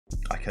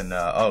can,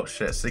 oh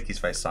shit, Slicky's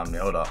FaceTime me,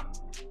 hold up.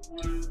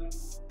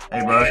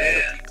 Hey bro.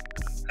 Yeah.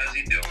 How's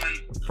he doing?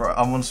 Bro,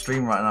 I'm on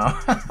stream right now.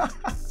 Let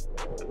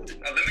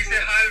me say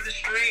hi to the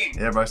stream.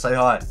 Yeah bro, say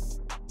hi.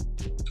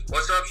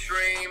 What's up,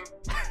 stream?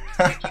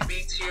 Mickey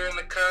Beats here in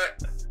the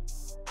cut.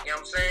 You know what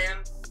I'm saying?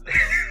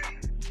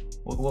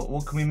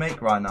 What can we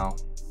make right now?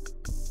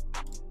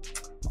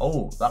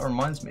 Oh, that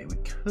reminds me, we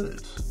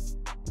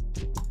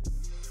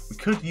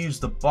could use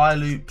the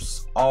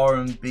bi-loops,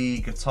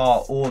 R&B,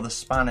 guitar, or the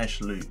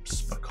Spanish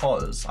loops,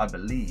 because I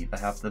believe they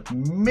have the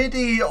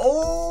MIDI.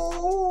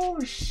 Oh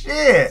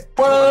shit!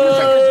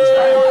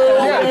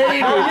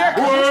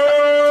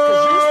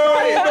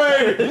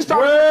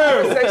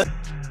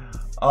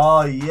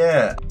 Oh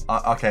yeah.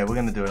 Okay, we're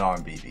gonna do an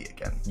R&B beat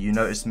again. You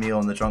noticed me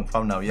on the drunk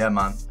thumbnail, yeah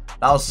man.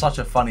 That was such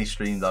a funny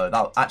stream though.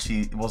 That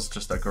actually was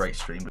just a great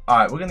stream. All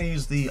right, we're gonna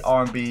use the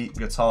R&B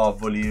guitar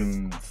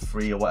volume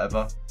 3 or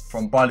whatever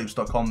from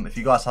byloops.com. If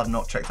you guys have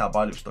not checked out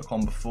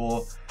byloops.com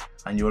before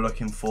and you're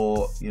looking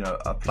for, you know,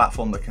 a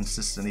platform that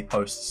consistently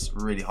posts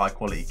really high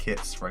quality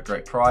kits for a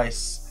great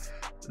price,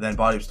 then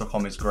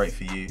byloops.com is great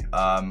for you.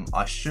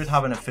 I should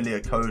have an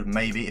affiliate code,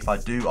 maybe. If I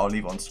do, I'll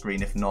leave it on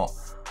screen. If not,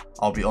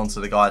 I'll be on to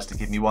the guys to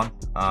give me one,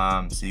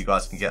 so you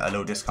guys can get a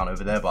little discount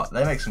over there. But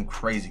they make some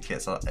crazy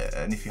kits,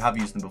 and if you have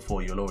used them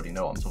before, you'll already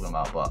know what I'm talking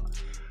about. But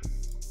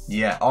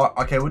yeah,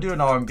 okay, we'll do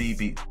an R&B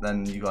beat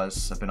then. You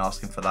guys have been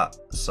asking for that,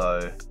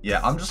 so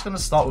yeah, I'm just gonna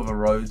start with a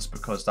Rhodes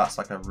because that's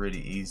like a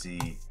really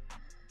easy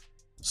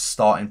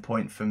starting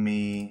point for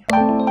me.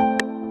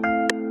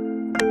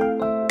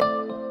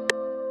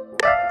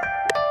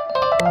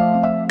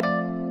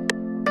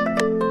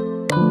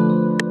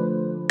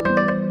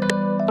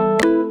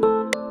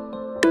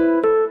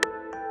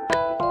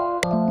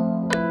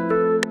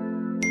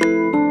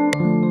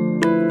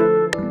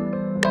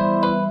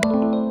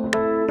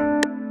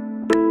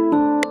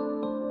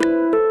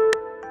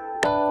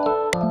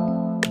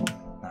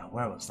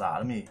 That.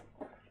 Let me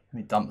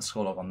dump the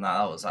score log on that.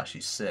 That was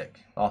actually sick.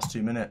 Last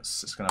 2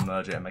 minutes, it's gonna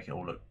merge it and make it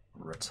all look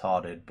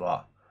retarded,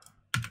 but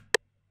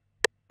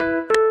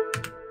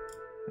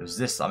it was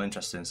this I'm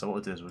interested in. So what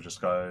we'll do is we'll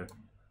just go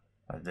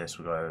like this.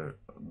 We'll go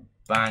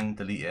bang,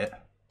 delete it,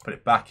 put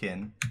it back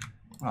in.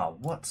 Oh,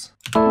 what?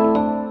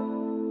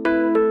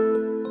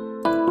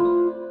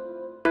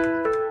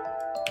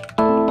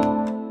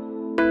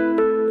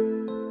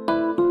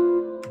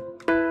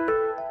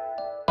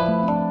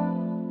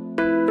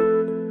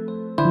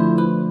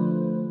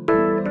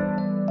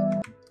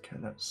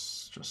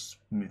 Let's just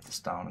move this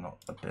down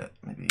a bit,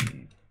 maybe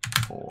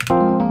 4.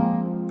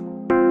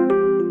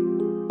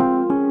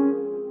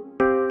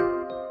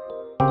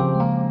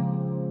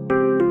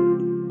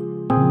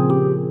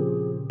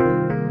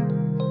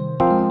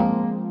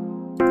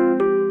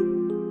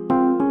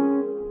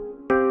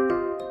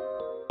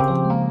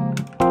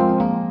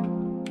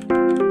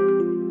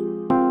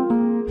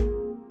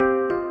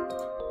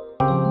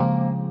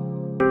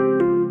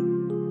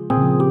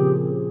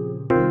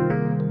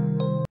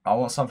 I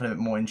want something a bit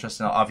more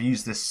interesting. I've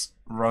used this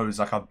Rhodes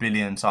like a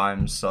billion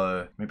times,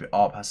 so maybe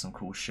ARP has some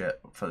cool shit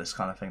for this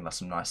kind of thing, like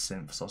some nice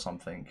synths or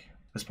something.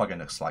 This plugin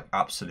looks like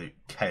absolute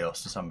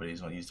chaos to somebody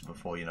who's not used it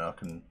before, you know. I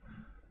can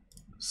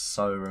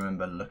so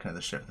remember looking at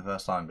the shit for the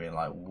first time being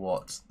like,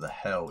 what the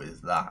hell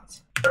is that?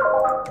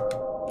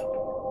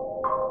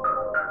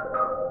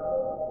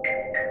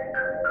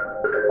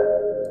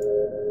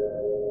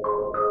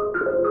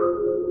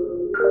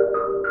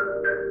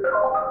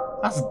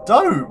 That's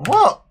dope!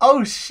 What?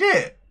 Oh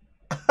shit!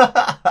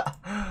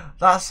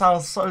 That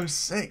sounds so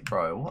sick,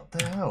 bro. What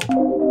the hell?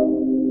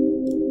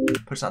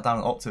 Push that down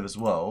an octave as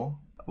well.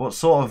 What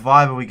sort of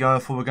vibe are we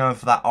going for? We're going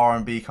for that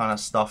R&B kind of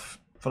stuff.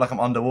 I feel like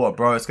I'm underwater,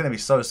 bro. It's gonna be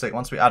so sick.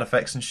 Once we add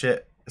effects and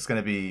shit, it's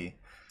gonna be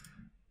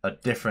a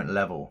different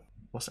level.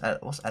 What's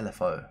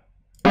LFO?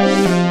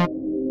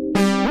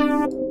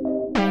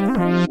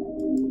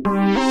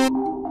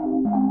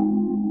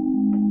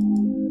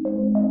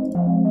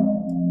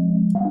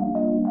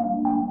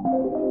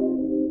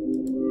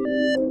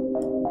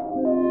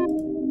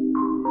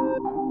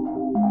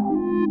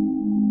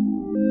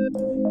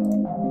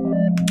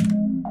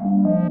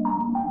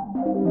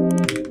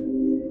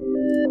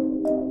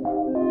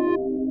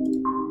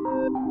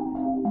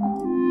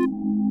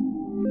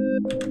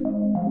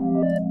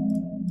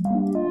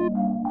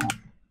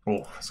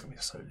 Oh, it's gonna be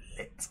so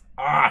lit.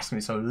 Ah, it's gonna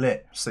be so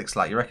lit. 6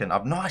 Lag, you reckon?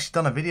 I've not actually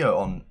done a video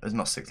on, it's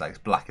not 6 Lag, it's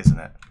black, isn't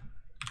it?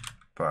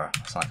 Bro,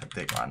 I sound like a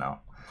dick right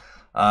now.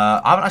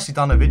 I haven't actually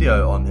done a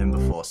video on him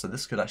before, so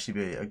this could actually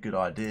be a good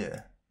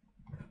idea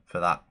for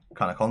that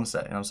kind of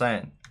concept, you know what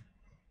I'm saying?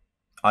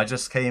 I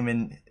just came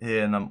in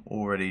here and I'm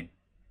already...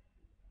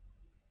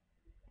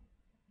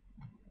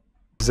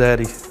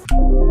 Zaddy.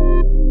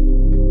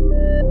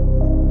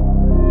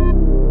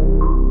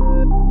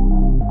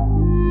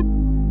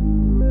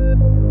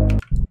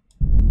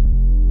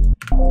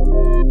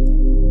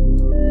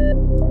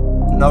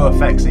 No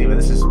effects either,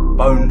 this is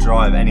bone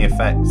dry of any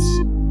effects.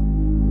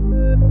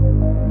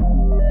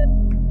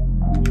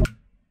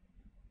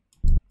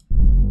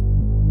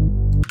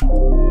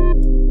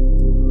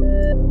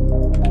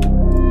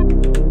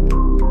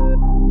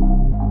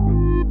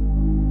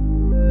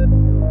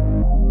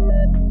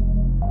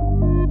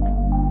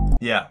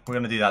 Yeah, we're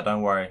gonna do that.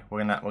 Don't worry.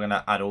 We're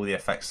gonna add all the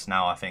effects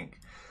now, I think.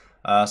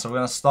 So we're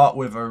gonna start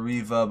with a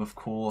reverb, of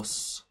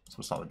course. So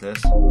we'll start with this.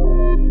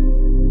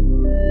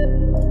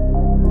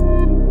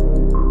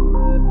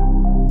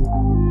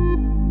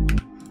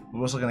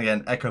 We're also gonna get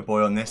an echo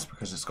boy on this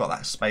because it's got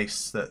that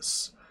space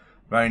that's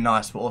very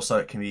nice, but also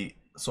it can be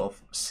sort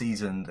of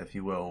seasoned, if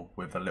you will,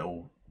 with a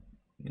little,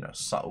 you know,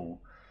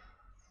 subtle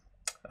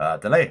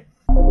delay.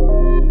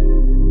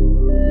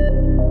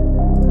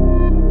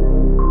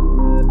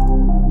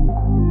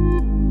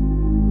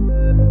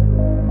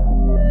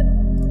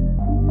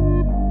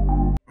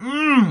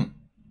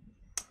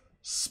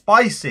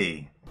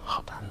 Spicy.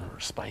 Hot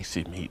and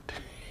spicy meat.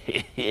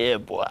 Yeah,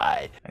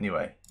 boy.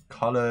 Anyway,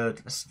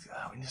 colored.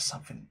 We need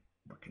something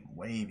fucking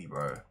wavy,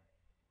 bro.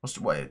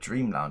 Wait, a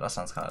Dreamland? That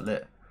sounds kind of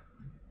lit.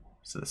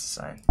 So this is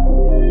saying.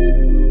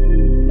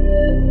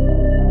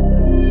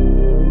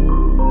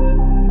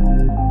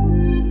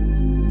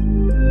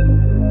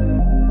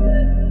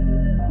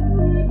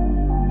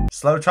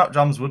 Slow trap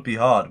drums would be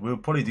hard. We'll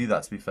probably do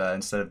that, to be fair,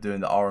 instead of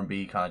doing the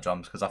R&B kind of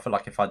drums, because I feel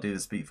like if I do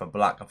this beat for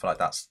Black, I feel like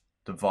that's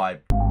the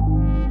vibe.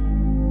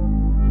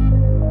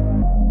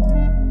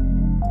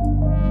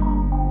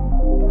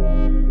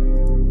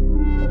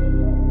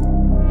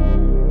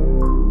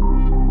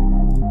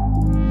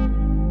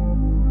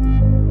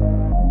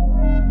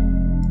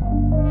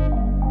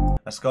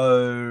 Let's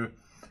go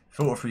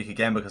Filter Freak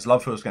again, because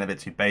Love Filter's going to be a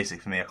bit too basic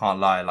for me. I can't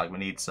lie. Like, we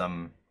need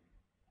some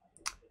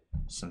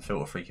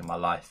Filter Freak in my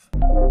life.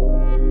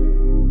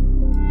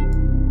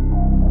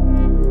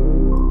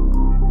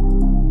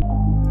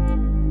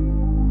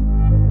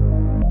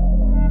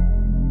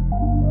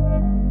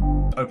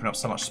 Open up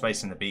so much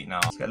space in the beat now.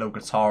 Let's get a little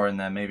guitar in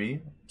there,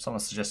 maybe. Someone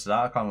suggested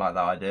that. I kind of like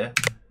that idea.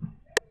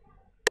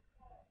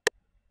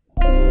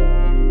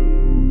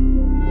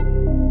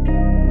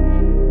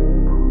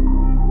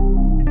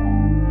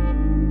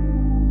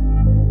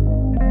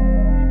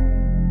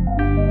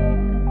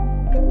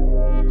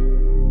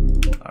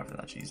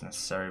 Is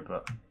necessary,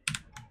 but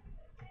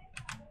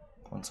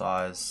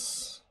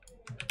quantize.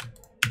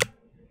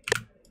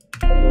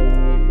 I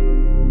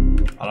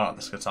don't like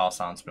this guitar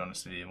sound, to be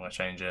honest with you. I'm gonna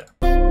change it.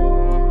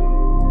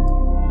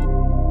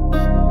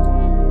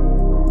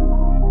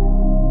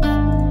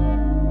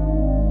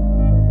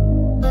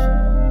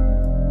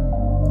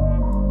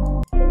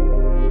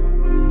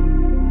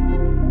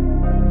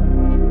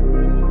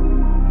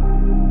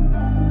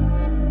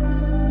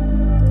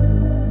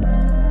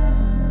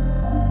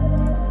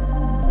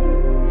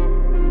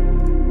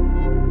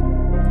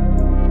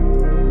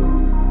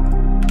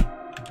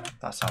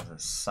 That sounds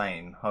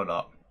insane. Hold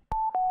up.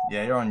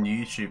 Yeah, you're on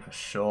YouTube for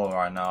sure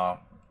right now.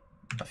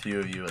 A few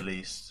of you at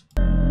least.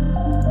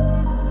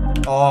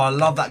 Oh, I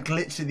love that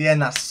glitch at the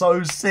end. That's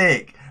so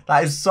sick.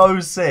 That is so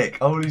sick.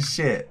 Holy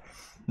shit.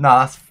 No,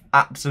 that's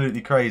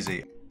absolutely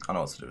crazy. I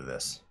know what to do with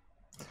this.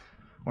 I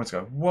want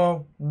to go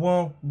whoa,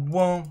 whoa,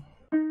 whoa.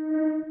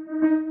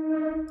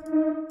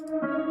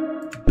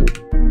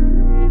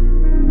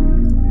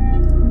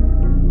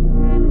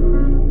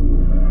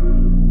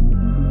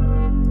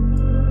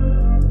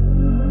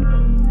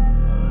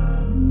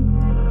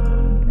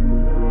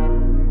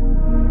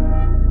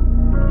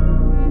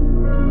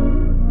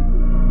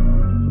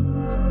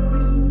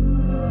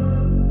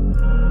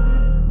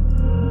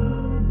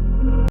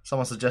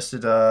 Someone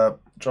suggested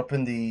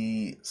dropping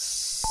the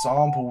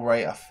sample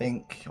rate, I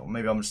think, or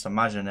maybe I'm just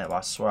imagining it, but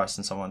I swear I've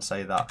seen someone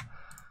say that.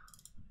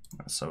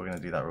 So we're gonna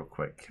do that real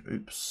quick.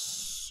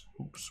 Oops.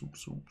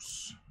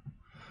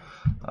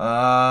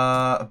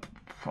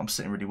 I'm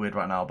sitting really weird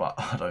right now, but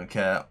I don't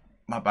care.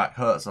 My back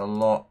hurts a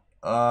lot.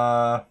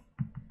 How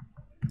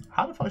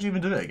the fuck do you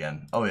even do it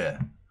again? Oh yeah.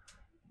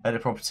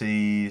 Edit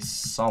properties,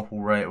 sample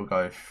rate will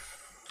go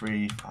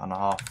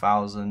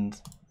 3,500. I'm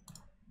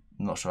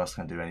not sure that's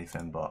gonna do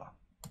anything, but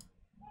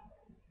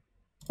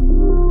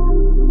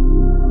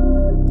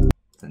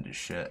didn't do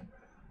shit.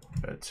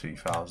 Go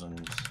 2,000.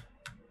 Can't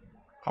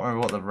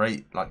remember what the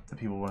rate like the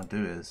people want to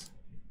do is.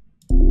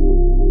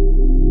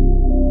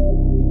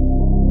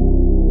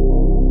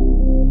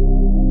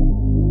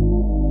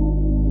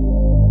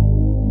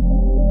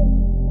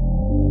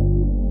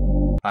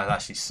 That's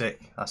actually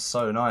sick. That's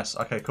so nice.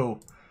 Okay,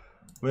 cool.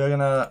 We're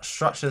gonna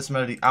structure this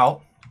melody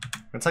out.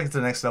 We're gonna take it to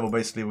the next level.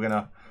 Basically, we're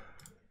gonna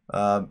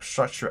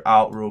structure it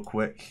out real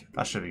quick.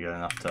 That should be good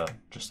enough to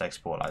just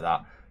export like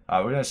that.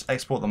 We're going to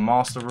export the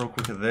master real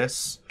quick of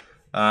this.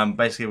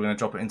 Basically, we're going to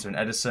drop it into an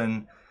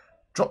Edison.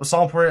 Drop the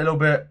sample rate a little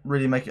bit.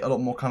 Really make it a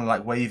lot more kind of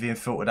like wavy and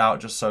filtered out,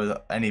 just so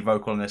that any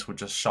vocal on this would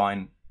just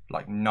shine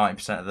like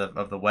 90%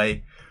 of the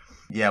way.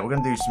 Yeah, we're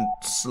going to do some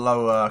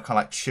slower, kind of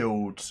like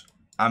chilled,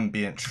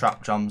 ambient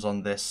trap drums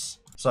on this.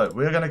 So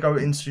we're going to go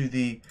into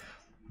the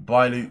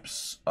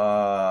Biloops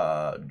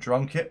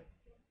drum kit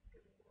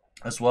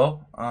as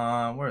well.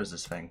 Where is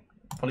this thing?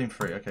 Volume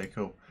 3. Okay,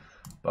 cool.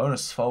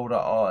 Bonus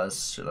folder. Oh, there's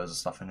shitloads of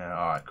stuff in here.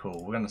 Alright,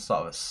 cool. We're going to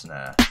start with a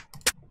snare.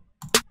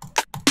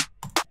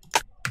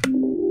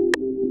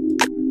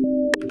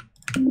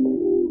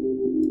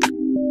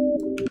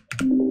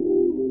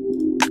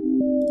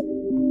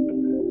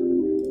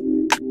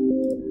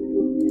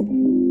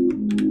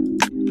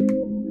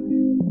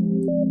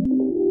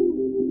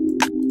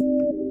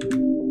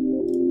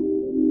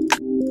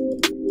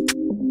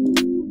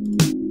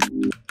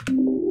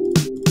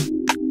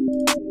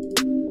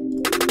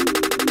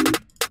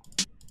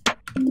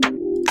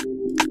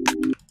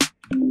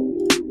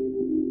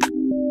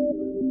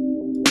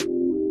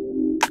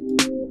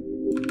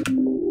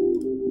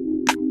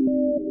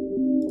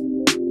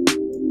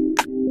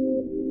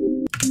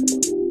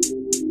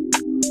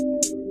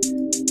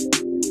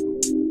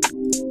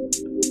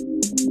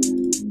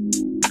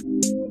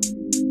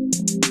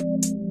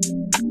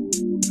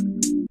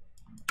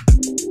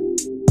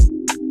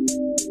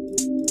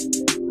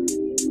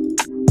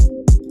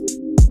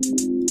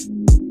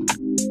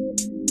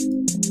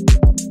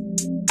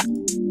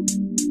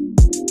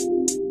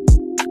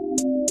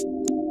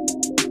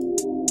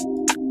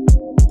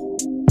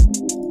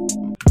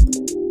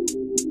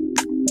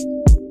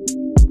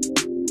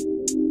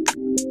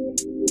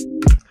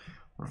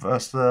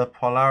 Reverse the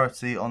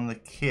polarity on the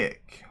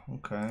kick.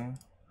 Okay.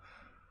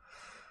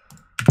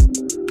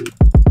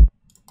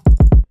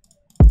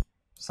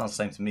 Sounds the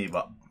same to me,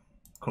 but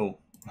cool.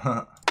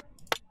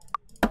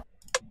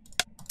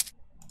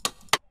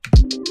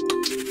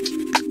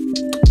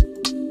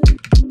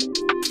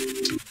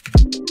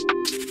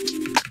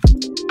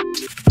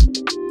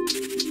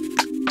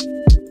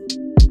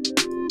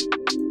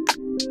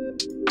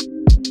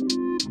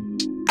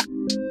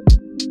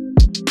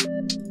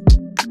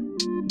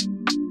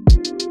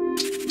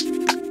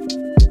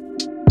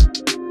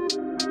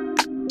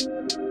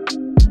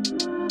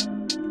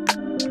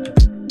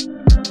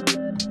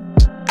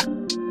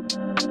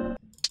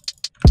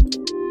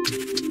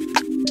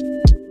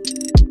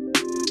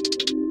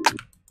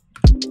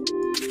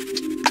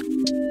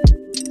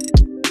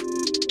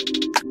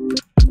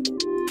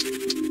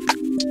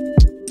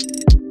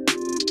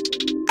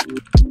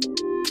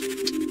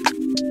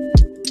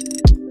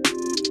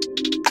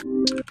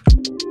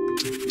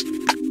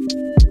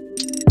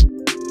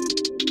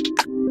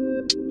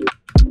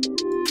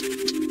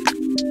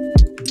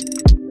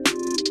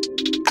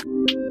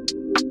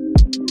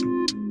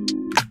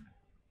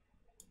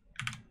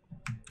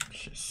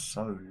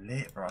 So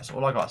lit, bro. That's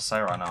all I gotta say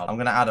right now. I'm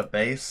gonna add a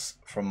bass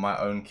from my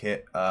own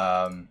kit.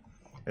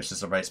 It's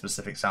just a very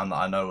specific sound that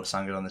I know will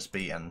sound good on this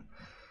beat. And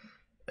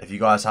if you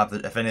guys have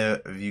if any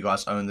of you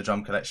guys own the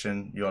drum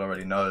collection, you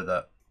already know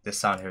that this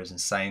sound here is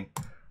insane.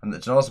 And you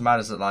know what's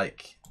mad is that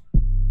like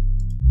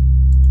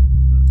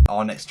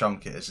our next drum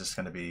kit is just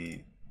gonna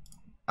be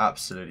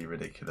absolutely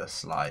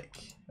ridiculous.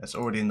 Like it's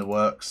already in the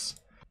works.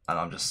 And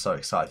I'm just so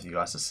excited for you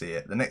guys to see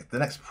it. The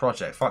next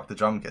project, fuck the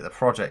drum kit. The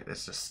project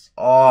is just,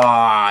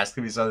 oh, it's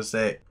gonna be so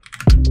sick.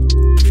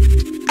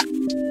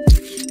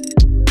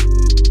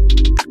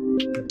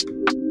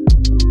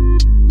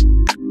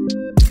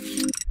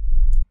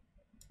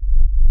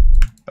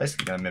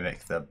 Basically gonna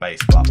mimic the bass,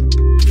 but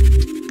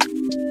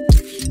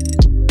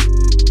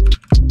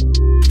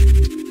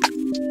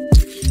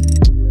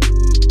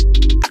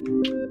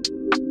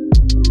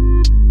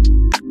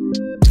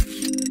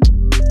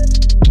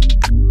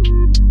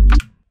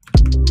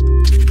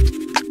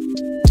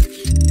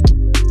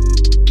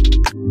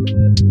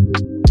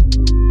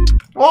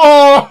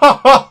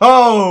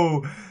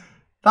oh,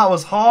 that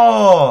was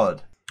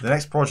hard. The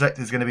next project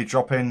is going to be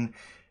dropping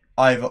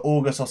either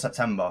August or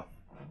September.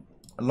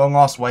 A long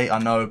ass wait, I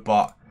know,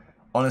 but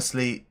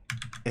honestly,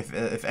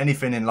 if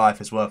anything in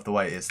life is worth the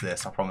wait, it's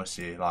this. I promise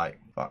you. Like,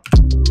 fuck.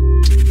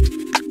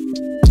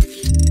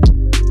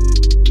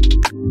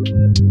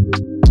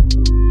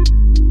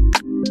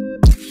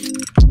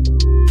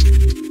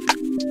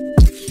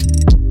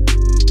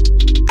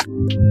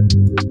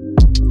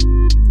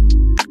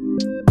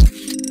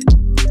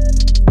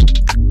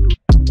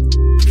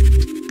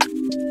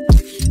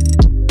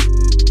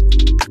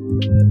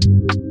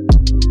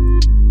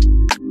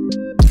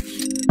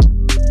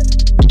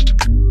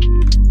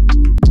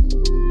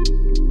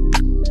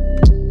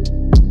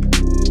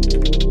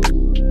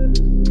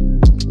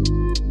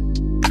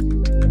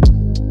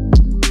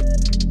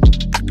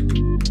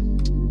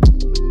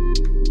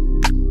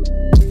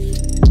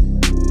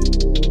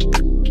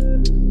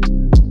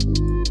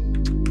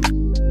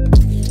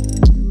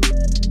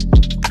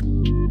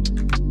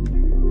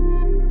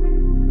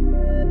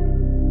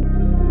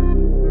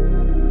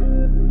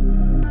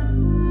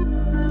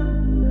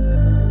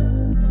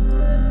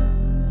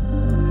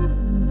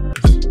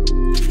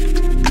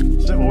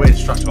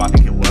 Structure, but I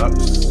think it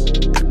works.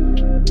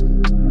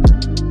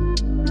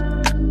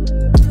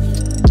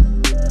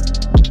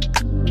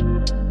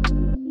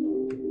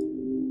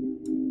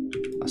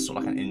 That's sort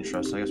of like an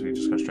intro, so I guess we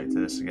just go straight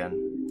to this again.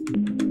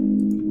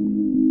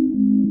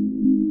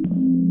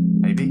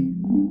 Maybe?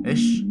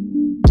 Ish?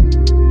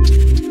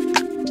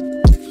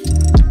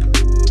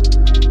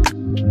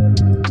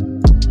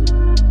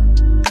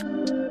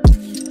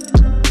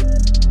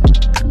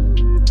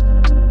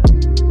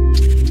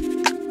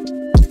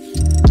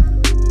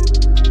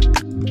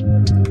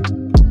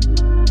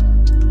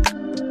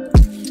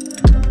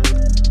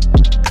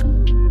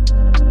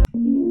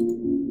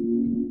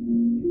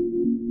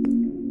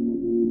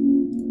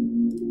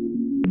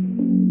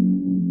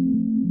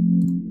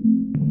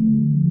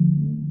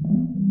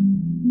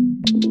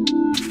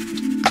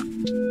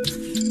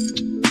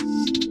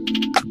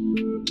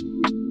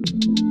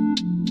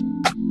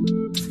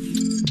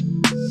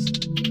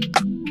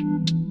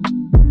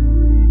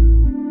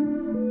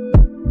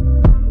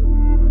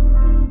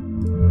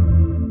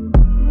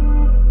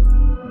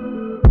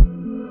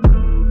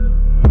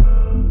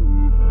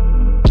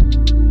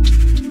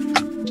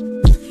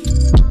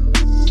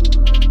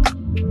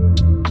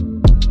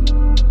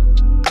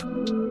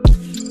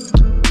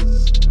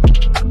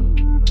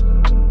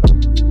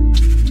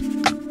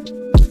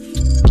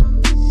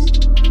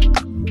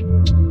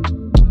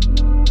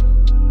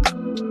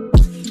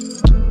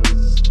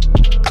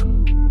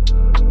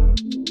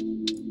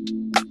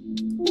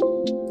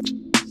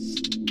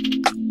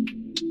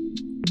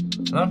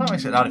 I don't know if that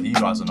makes it loud of you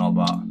guys or not,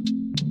 but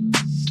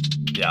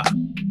yeah.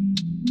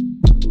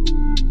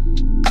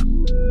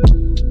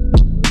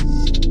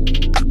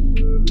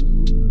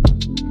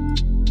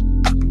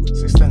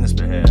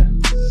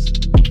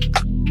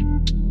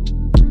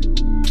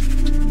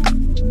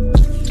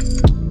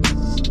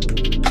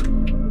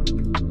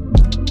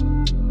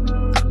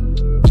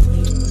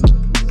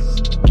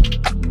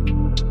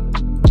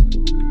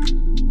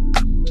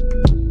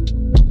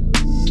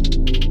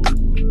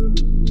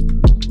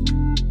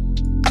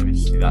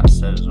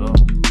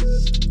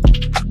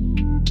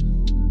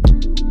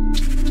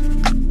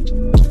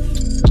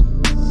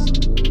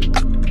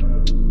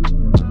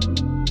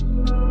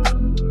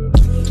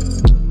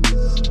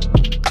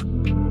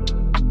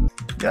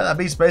 that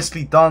beat's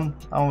basically done.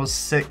 That one was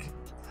sick.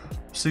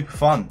 Super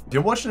fun. If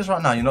you're watching this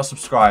right now, you're not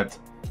subscribed.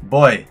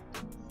 Boy,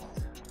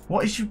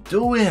 what is you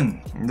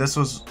doing? This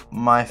was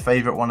my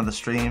favorite one of the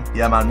stream.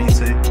 Yeah, man, me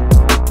too.